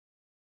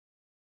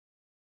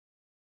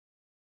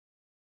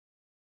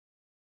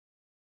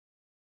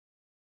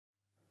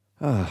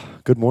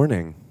Good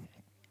morning.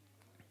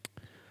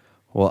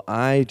 Well,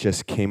 I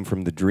just came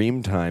from the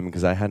dream time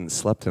because I hadn't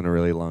slept in a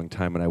really long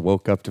time, and I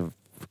woke up to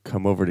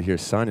come over to hear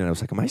Sonia, and I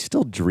was like, "Am I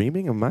still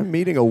dreaming? Am I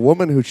meeting a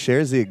woman who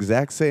shares the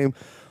exact same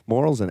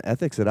morals and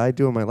ethics that I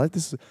do in my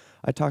life?"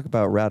 I talk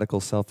about radical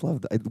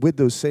self-love with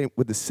the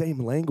same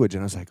language,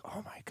 and I was like,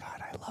 "Oh my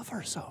God, I love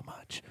her so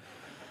much,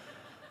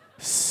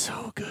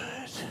 so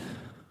good."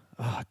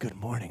 Good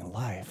morning,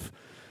 life.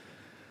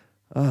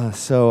 I'm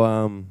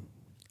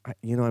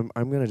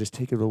gonna just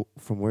take it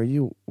from where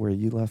you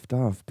left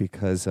off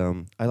because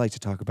I like to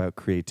talk about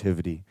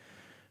creativity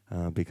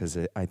because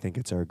I think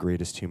it's our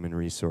greatest human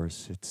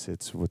resource.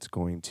 It's what's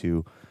going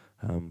to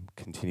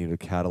continue to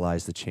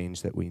catalyze the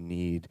change that we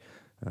need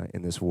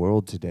in this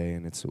world today.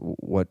 And it's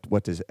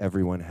what does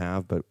everyone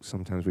have? But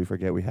sometimes we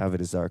forget we have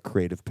it as our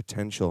creative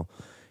potential.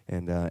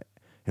 And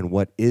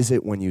what is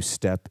it when you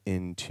step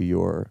into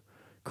your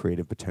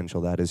creative potential?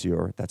 That's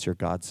your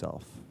God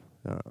self.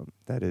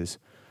 That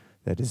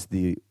is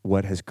the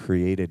what has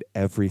created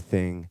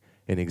everything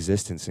in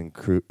existence,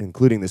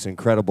 including this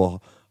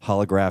incredible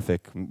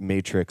holographic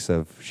matrix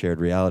of shared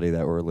reality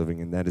that we're living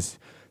in. That's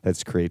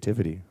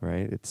creativity,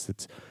 right?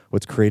 It's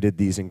what's created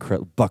these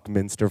incredible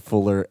Buckminster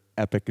Fuller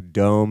epic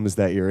domes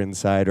that you're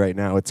inside right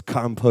now. It's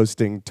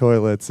composting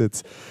toilets.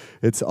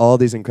 It's all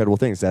these incredible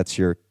things. That's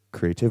your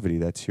creativity.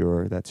 That's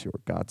your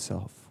God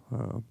self,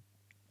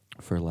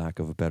 for lack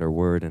of a better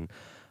word. And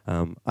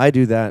I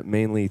do that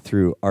mainly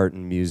through art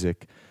and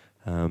music.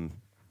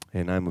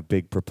 And I'm a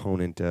big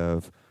proponent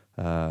of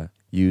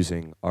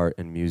using art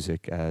and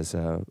music as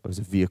a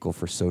vehicle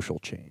for social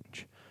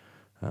change.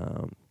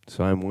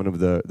 So I'm one of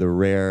the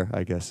rare,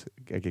 I guess,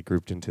 I get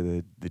grouped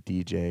into the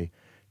DJ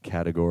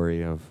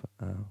category of,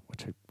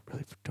 which I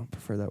really don't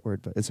prefer that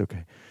word, but it's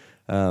okay,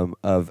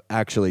 of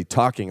actually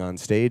talking on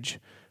stage.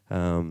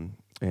 And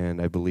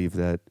I believe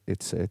that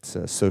it's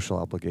a social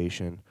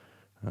obligation.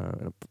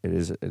 It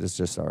is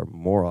just our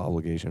moral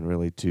obligation,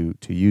 really, to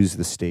use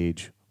the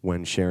stage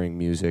when sharing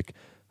music,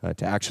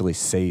 to actually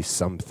say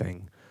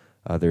something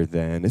other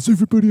than, "Is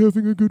everybody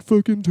having a good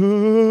fucking time?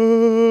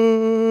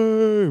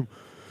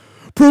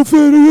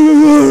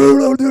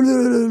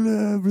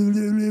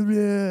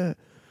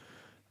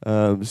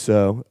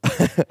 So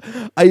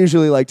I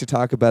usually like to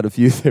talk about a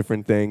few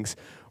different things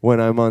when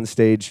I'm on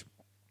stage.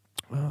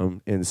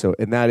 And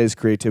that is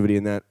creativity,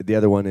 and that the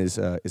other one is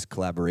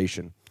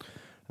collaboration,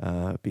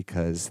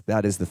 because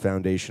that is the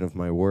foundation of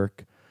my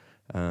work.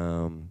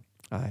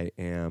 I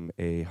am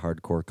a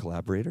hardcore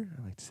collaborator.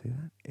 I like to say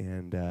that,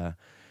 and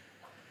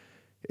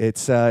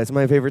it's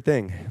my favorite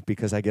thing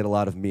because I get a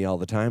lot of me all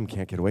the time.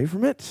 Can't get away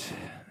from it,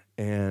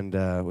 and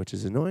which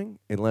is annoying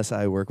unless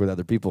I work with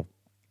other people.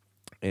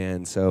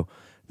 And so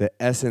the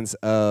essence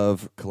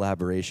of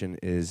collaboration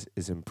is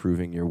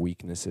improving your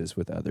weaknesses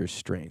with others'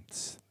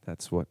 strengths.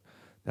 That's what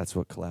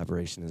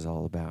collaboration is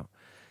all about.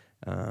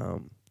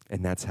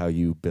 And that's how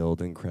you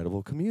build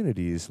incredible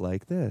communities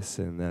like this,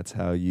 and that's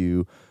how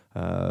you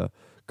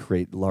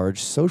create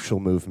large social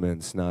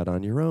movements, not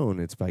on your own.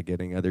 It's by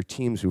getting other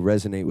teams who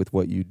resonate with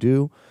what you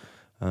do.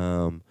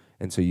 And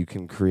so you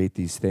can create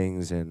these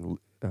things and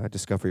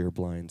discover your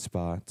blind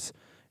spots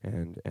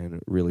and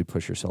really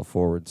push yourself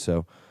forward.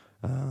 So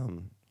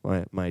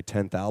my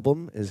 10th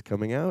album is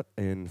coming out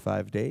in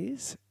 5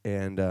 days,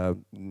 and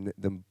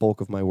the bulk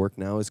of my work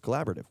now is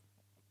collaborative.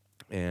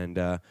 And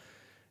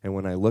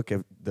when I look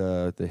at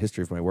the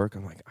history of my work,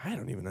 I'm like, I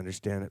don't even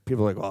understand it.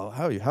 People are like, "Well,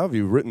 how have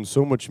you written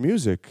so much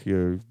music?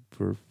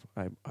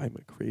 I'm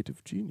a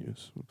creative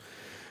genius."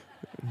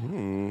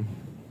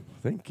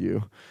 Thank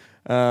you.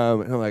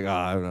 And I'm like,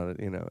 I'm not.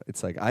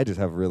 It's like I just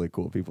have really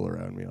cool people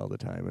around me all the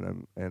time,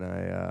 and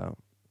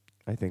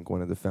I think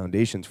one of the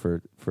foundations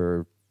for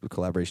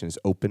collaboration is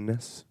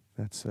openness.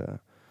 That's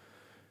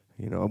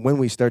when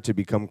we start to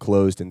become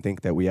closed and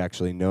think that we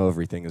actually know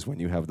everything is when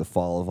you have the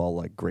fall of all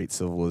like great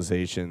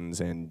civilizations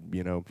and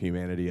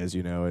humanity as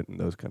you know it and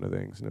those kind of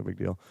things. No big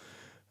deal.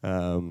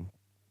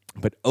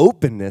 But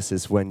openness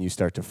is when you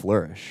start to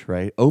flourish,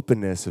 right?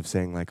 Openness of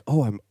saying like,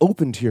 "Oh, I'm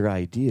open to your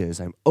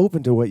ideas. I'm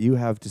open to what you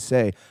have to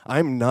say.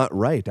 I'm not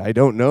right. I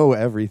don't know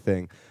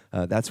everything."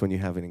 That's when you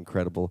have an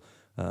incredible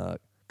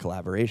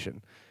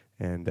collaboration.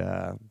 And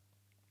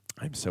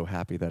I'm so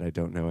happy that I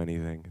don't know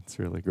anything. It's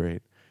really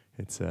great.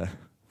 It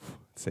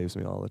saves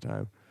me all the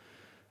time.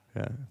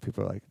 Yeah,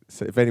 people are like,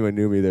 so if anyone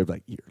knew me, they'd be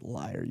like, "You're a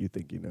liar. You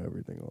think you know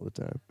everything all the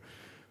time."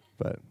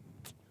 But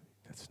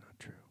that's not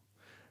true.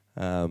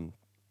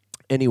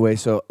 Anyway,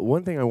 so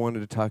one thing I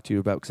wanted to talk to you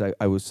about, because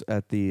I was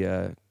at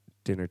the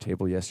dinner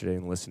table yesterday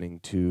and listening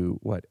to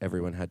what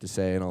everyone had to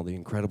say and all the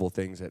incredible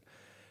things that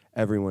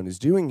everyone is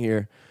doing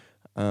here.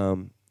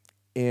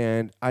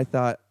 And I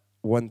thought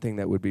one thing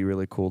that would be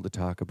really cool to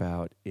talk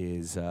about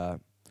is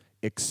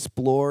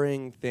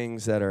exploring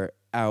things that are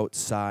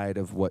outside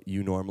of what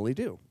you normally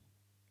do.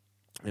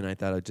 And I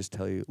thought I'd just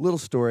tell you a little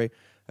story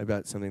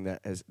about something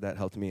that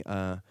helped me.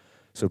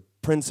 So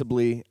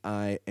principally,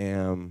 I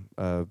am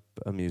a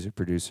music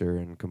producer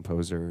and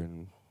composer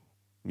and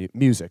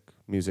music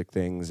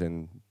things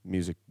and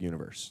music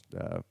universe.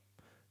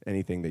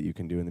 anything that you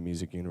can do in the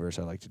music universe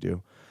I like to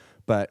do.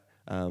 But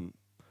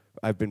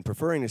I've been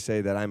preferring to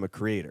say that I'm a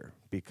creator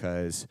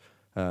because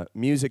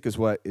music is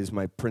what is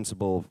my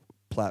principal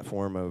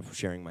platform of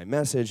sharing my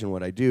message and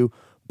what I do.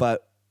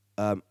 But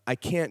I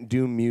can't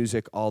do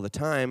music all the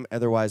time,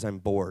 otherwise I'm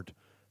bored.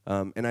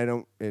 And I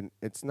don't. And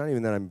it's not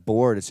even that I'm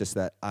bored. It's just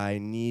that I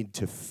need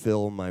to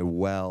fill my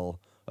well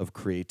of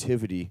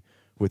creativity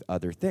with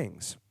other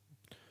things.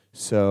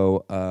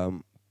 So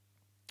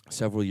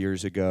several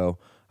years ago,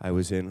 I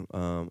was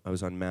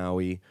on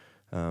Maui.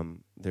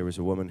 There was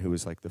a woman who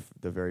was like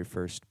the very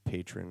first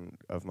patron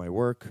of my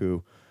work,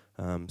 who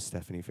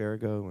Stephanie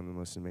Farrago, one of the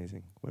most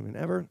amazing women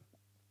ever.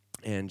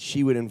 And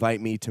she would invite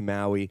me to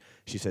Maui.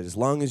 She said, as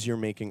long as you're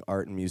making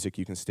art and music,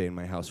 you can stay in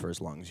my house for as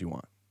long as you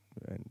want.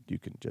 And you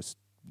can just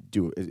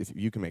do it. If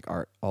you can make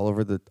art all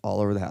over the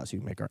house. You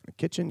can make art in the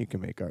kitchen. You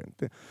can make art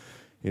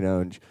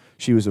and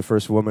she was the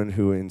first woman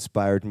who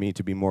inspired me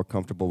to be more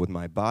comfortable with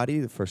my body.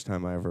 The first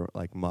time I ever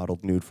like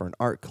modeled nude for an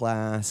art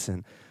class,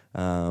 and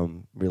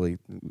really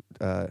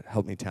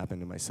helped me tap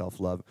into my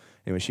self-love.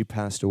 Anyway, she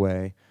passed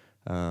away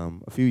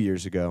a few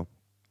years ago,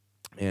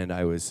 and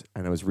I was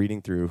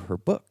reading through her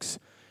books.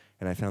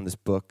 And I found this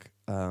book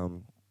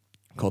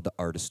called The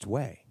Artist's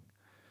Way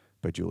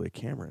by Julia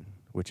Cameron,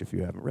 which if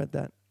you haven't read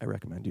that, I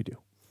recommend you do.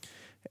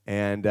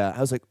 And I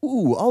was like,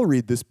 ooh, I'll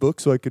read this book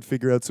so I could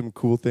figure out some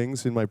cool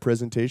things in my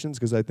presentations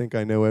because I think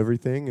I know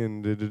everything,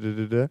 and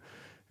da-da-da-da-da.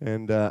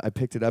 And I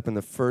picked it up, and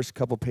the first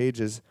couple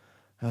pages,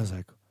 I was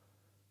like,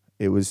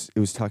 it was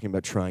talking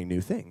about trying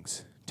new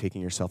things,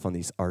 taking yourself on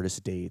these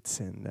artist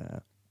dates,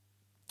 and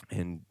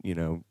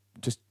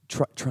just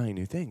trying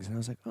new things. And I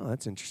was like, oh,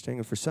 that's interesting.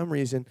 And for some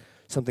reason,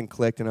 something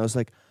clicked, and I was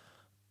like,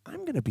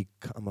 I'm going to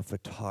become a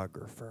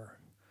photographer.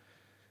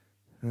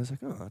 And I was like,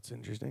 oh, that's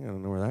interesting. I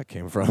don't know where that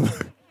came from.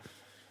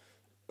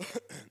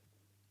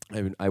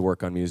 I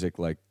work on music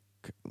like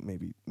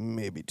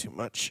maybe too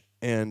much.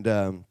 And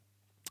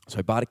so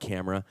I bought a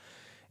camera,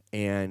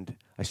 and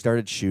I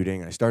started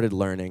shooting. I started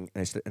learning,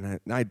 and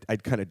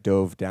I'd kind of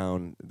dove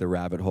down the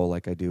rabbit hole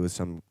like I do with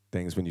some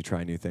things when you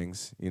try new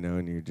things,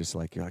 and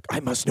you're like,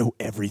 I must know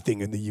everything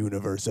in the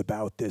universe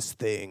about this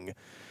thing.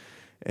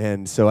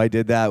 And so I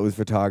did that with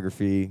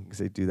photography,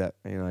 because I do that.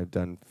 I've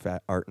done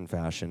art and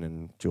fashion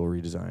and jewelry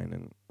design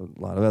and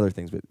a lot of other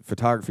things, but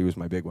photography was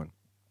my big one.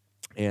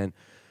 And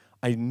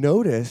I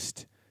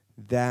noticed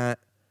that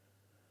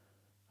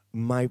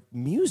my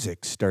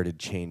music started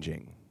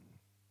changing.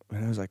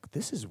 And I was like,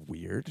 this is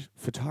weird.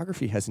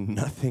 Photography has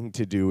nothing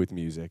to do with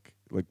music,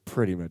 like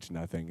pretty much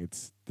nothing.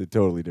 It's the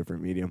totally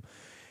different medium.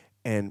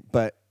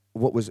 But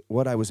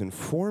what I was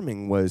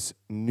informing was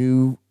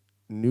new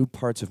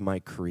parts of my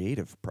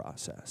creative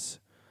process.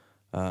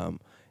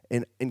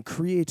 And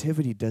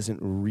creativity doesn't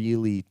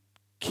really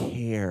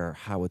care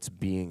how it's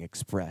being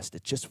expressed.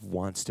 It just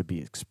wants to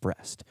be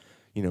expressed.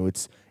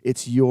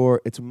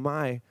 It's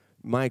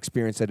my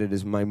experience that it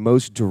is my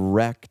most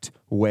direct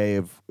way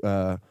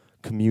of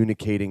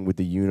communicating with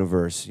the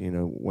universe.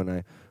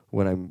 When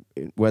I'm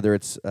whether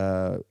it's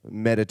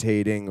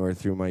meditating or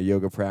through my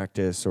yoga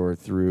practice or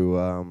through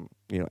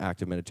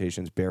active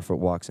meditations, barefoot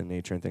walks in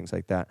nature and things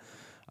like that.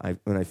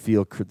 When I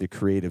feel the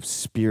creative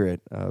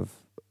spirit of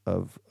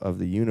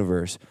the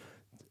universe,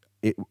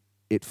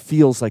 it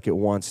feels like it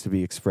wants to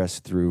be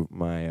expressed through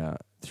my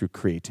through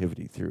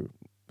creativity, through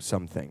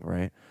something,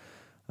 right?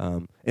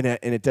 And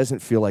it doesn't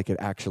feel like it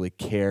actually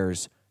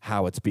cares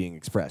how it's being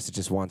expressed. It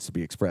just wants to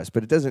be expressed,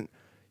 but it doesn't.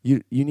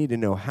 You need to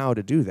know how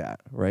to do that,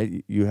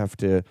 right? You have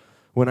to.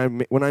 When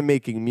I'm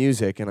making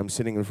music and I'm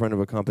sitting in front of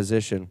a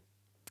composition,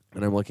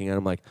 and I'm looking at it,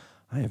 I'm like,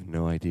 I have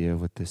no idea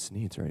what this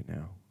needs right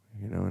now,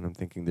 And I'm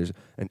thinking there's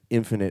an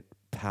infinite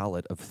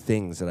palette of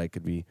things that I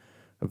could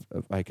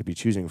be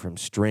choosing from,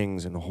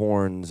 strings and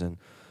horns and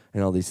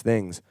all these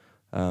things.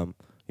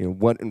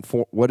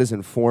 What is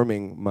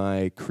informing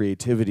my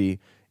creativity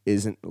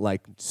isn't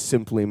like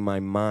simply my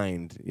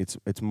mind.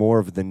 It's more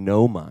of the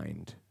no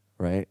mind,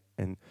 right?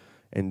 And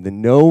the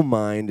no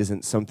mind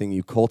isn't something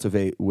you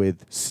cultivate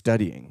with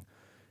studying.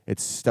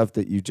 It's stuff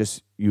that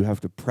you have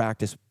to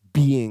practice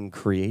being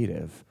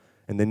creative.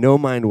 And the no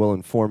mind will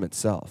inform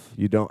itself.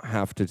 You don't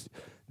have to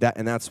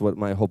and that's what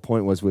my whole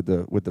point was with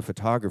the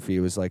photography.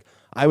 It was like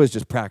I was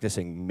just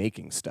practicing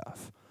making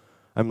stuff.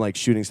 I'm like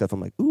shooting stuff.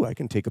 I'm like, ooh, I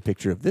can take a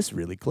picture of this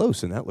really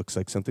close, and that looks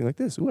like something like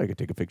this. Ooh, I could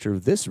take a picture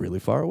of this really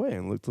far away,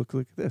 and look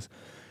at this.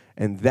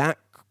 And that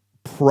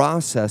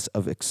process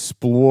of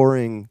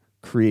exploring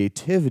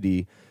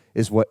creativity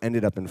is what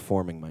ended up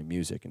informing my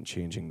music and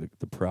changing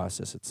the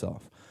process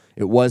itself.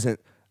 It wasn't,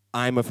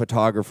 I'm a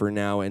photographer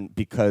now, and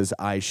because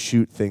I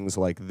shoot things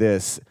like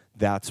this,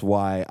 that's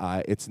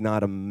why it's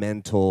not a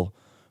mental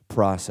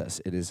process.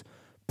 It is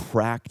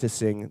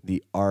practicing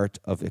the art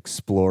of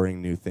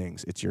exploring new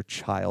things. It's your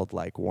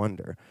childlike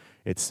wonder.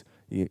 It's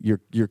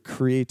your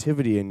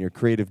creativity and your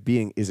creative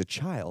being is a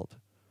child,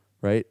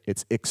 right?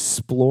 It's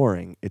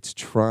exploring. It's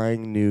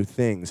trying new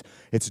things.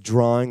 It's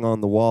drawing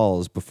on the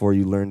walls before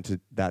you learn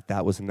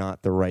that was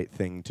not the right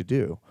thing to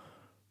do,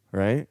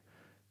 right?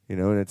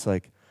 And it's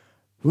like,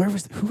 Who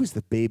was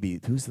the baby?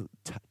 Who's the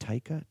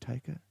Taika?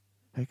 Taika?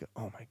 Taika?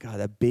 Oh my God,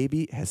 that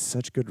baby has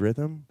such good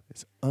rhythm.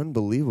 It's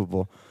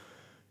unbelievable.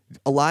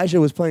 Elijah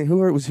was playing. Who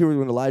was here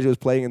when Elijah was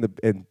playing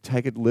and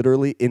Taika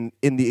literally in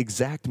the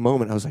exact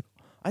moment? I was like,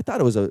 I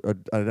thought it was an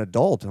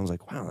adult. I was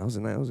like, wow, that was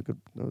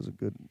a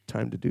good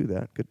time to do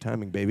that. Good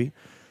timing, baby.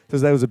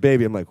 Because that was a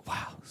baby. I'm like,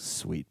 wow,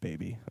 sweet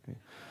baby.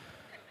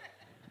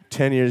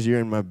 10 years you're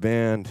in my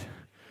band.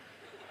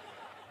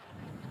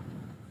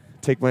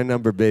 Take my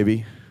number,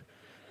 baby.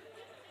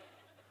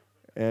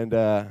 And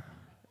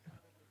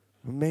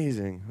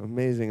amazing.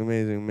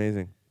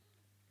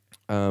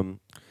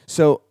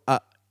 So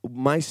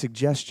my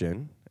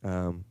suggestion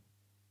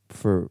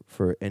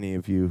for any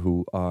of you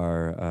who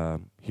are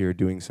here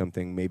doing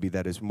something maybe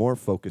that is more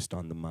focused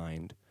on the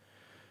mind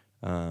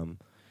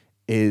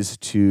is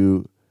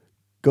to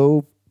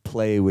go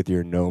play with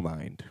your no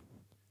mind.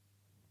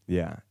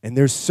 Yeah, and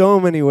there's so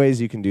many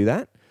ways you can do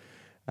that.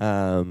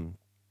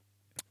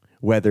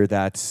 Whether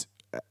that's,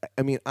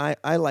 I mean,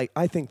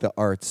 I think the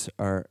arts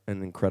are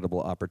an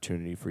incredible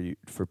opportunity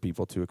for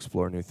people to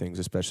explore new things,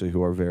 especially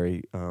who are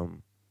very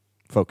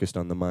focused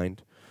on the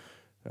mind.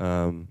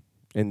 And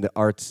the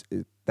arts,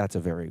 that's a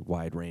very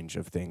wide range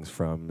of things,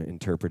 from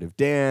interpretive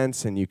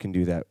dance, and you can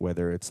do that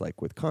whether it's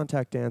like with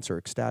contact dance or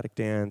ecstatic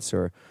dance,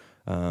 or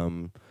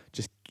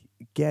just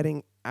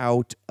getting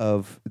out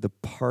of the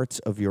parts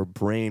of your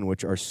brain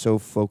which are so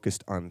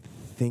focused on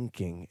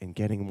thinking and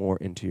getting more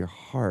into your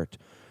heart,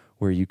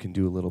 where you can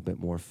do a little bit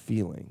more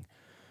feeling.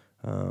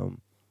 And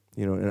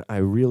I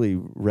really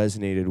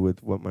resonated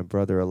with what my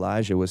brother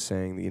Elijah was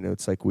saying.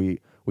 It's like we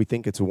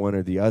think it's one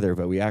or the other,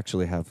 but we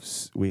actually have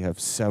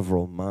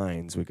several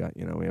minds. We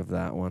have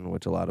that one,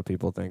 which a lot of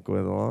people think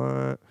with a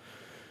lot,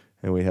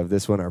 and we have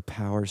this one, our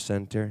power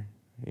center.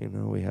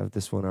 We have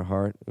this one, our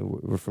heart.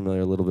 We're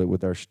familiar a little bit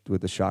with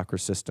with the chakra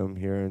system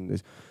here,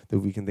 and that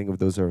we can think of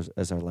those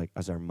as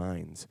our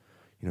minds.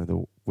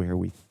 Where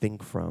we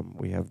think from.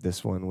 We have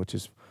this one, which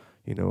is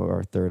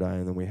our third eye,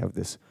 and then we have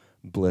this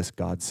bliss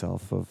God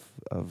self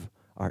of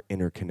our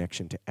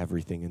interconnection to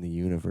everything in the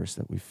universe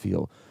that we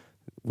feel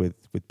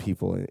with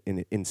people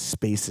in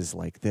spaces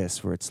like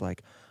this, where it's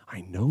like,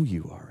 I know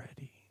you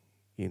already.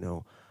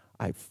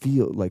 I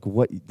feel like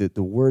what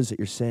the words that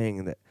you're saying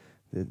and that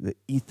the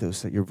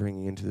ethos that you're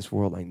bringing into this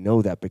world, I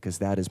know that because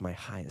that is my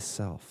highest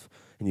self.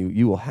 And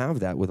you will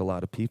have that with a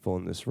lot of people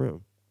in this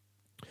room.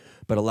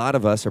 But a lot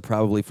of us are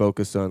probably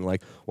focused on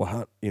like,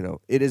 well,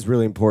 it is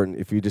really important.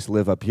 If you just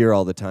live up here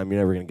all the time,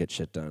 you're never going to get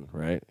shit done,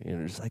 right?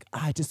 Just like,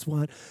 I just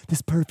want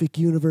this perfect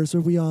universe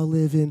where we all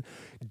live in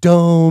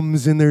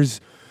domes and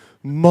there's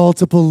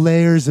multiple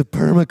layers of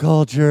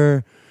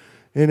permaculture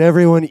and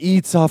everyone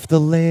eats off the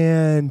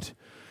land.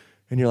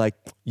 And you're like,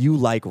 you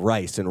like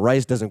rice, and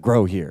rice doesn't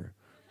grow here.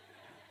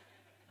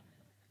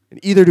 And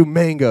either do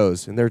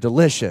mangoes, and they're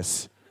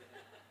delicious.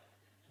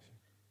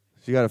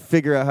 So you got to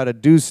figure out how to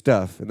do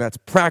stuff, and that's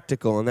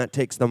practical, and that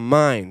takes the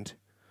mind.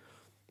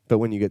 But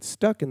when you get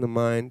stuck in the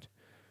mind,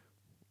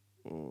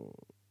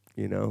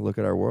 look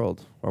at our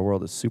world. Our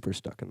world is super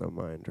stuck in the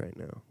mind right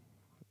now.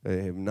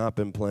 They have not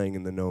been playing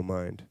in the no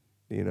mind.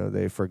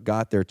 They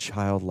forgot their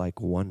childlike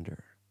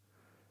wonder.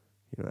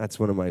 That's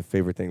one of my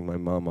favorite things. My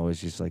mom always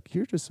just like,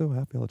 you're just so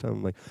happy all the time.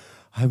 I'm like,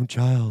 I'm a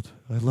child.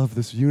 I love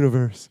this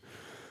universe.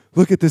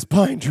 Look at this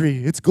pine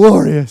tree. It's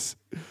glorious.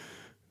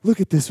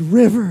 Look at this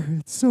river.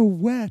 It's so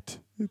wet.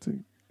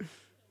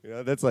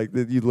 That's like,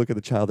 you look at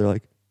the child, they're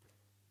like,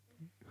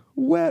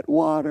 wet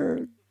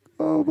water.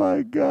 Oh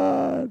my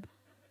God.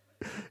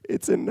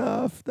 It's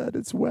enough that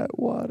it's wet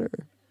water.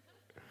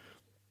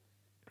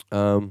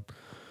 The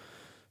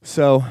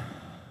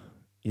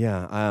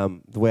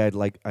way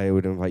I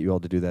would invite you all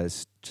to do that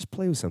is just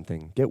play with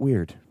something. Get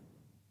weird.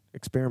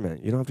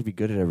 Experiment. You don't have to be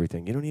good at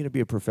everything. You don't need to be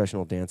a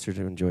professional dancer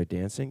to enjoy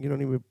dancing. You don't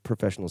need to be a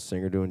professional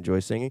singer to enjoy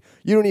singing.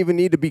 You don't even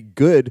need to be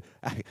good.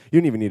 You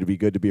don't even need to be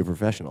good to be a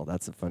professional.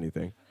 That's the funny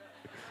thing.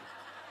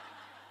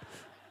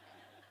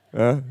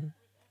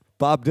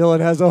 Bob Dylan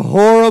has a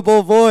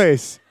horrible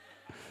voice.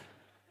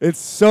 It's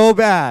so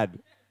bad.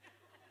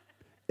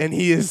 And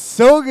he is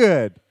so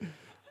good.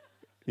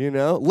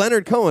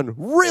 Leonard Cohen,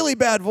 really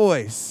bad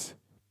voice.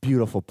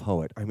 Beautiful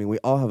poet. I mean, we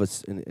all have a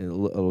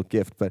little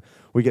gift, but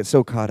we get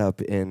so caught up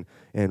in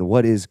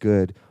what is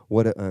good.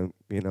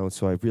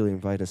 So I really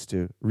invite us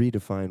to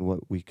redefine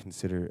what we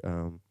consider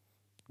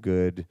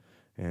good,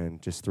 and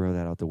just throw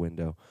that out the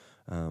window,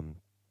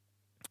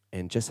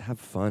 and just have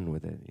fun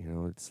with it.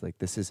 It's like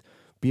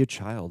be a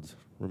child.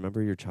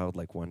 Remember your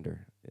childlike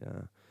wonder.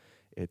 Yeah,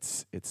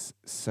 it's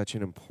such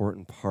an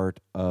important part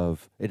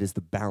of it. Is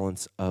the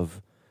balance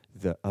of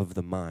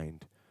the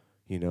mind.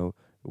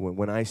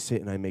 When I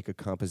sit and I make a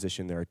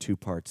composition, there are two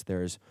parts.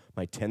 There's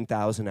my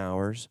 10,000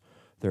 hours.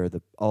 There are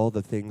all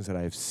the things that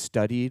I've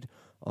studied,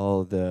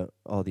 all the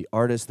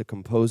artists, the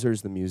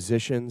composers, the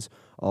musicians,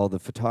 all the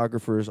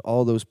photographers,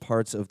 all those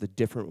parts of the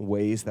different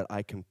ways that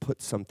I can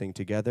put something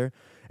together.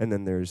 And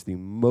then there's the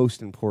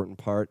most important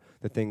part,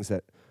 the things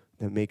that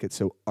make it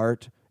so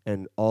art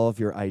and all of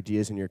your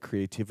ideas and your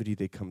creativity,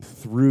 they come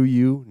through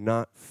you,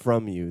 not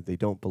from you. They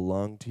don't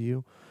belong to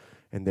you.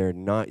 and they're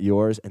not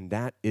yours, and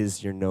that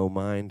is your no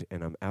mind.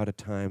 And I'm out of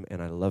time,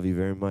 and I love you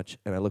very much,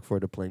 and I look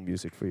forward to playing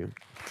music for you.